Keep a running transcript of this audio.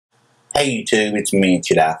Hey YouTube, it's me,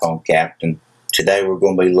 iPhone Captain. Today we're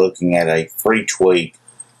going to be looking at a free tweak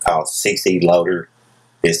called CCLoader.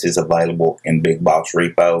 This is available in Big Boss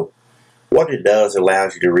Repo. What it does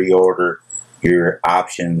allows you to reorder your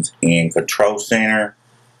options in Control Center,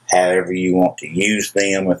 however you want to use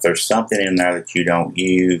them. If there's something in there that you don't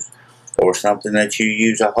use, or something that you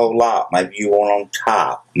use a whole lot, maybe you want it on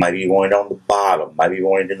top, maybe you want it on the bottom, maybe you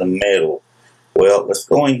want it in the middle. Well, let's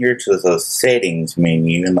go in here to the settings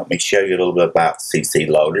menu and let me show you a little bit about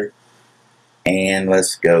CCLoader. And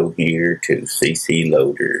let's go here to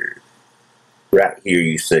CCLoader. Right here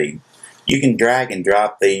you see, you can drag and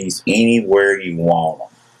drop these anywhere you want them.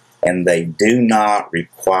 And they do not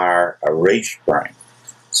require a respring.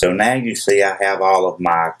 So now you see I have all of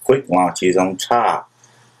my quick launches on top.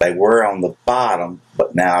 They were on the bottom,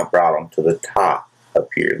 but now I brought them to the top up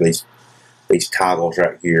here. These toggles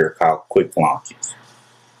right here are called quick launches.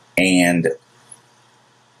 And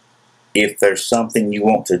if there's something you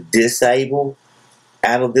want to disable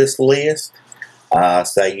out of this list,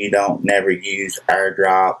 say you don't never use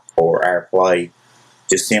AirDrop or AirPlay,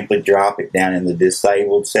 just simply drop it down in the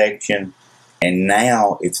disabled section, and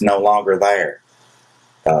now it's no longer there.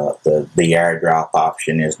 The AirDrop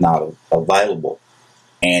option is not available,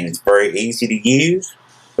 and it's very easy to use.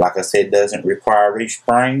 Like I said, doesn't require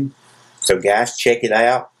respring. So guys, check it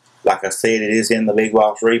out. Like I said, it is in the Big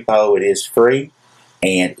Boss Repo. It is free,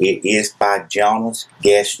 and it is by Jonas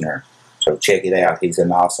Gessner. So check it out. He's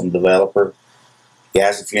an awesome developer.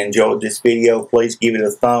 Guys, if you enjoyed this video, please give it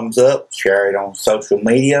a thumbs up, share it on social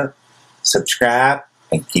media, subscribe,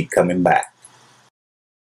 and keep coming back.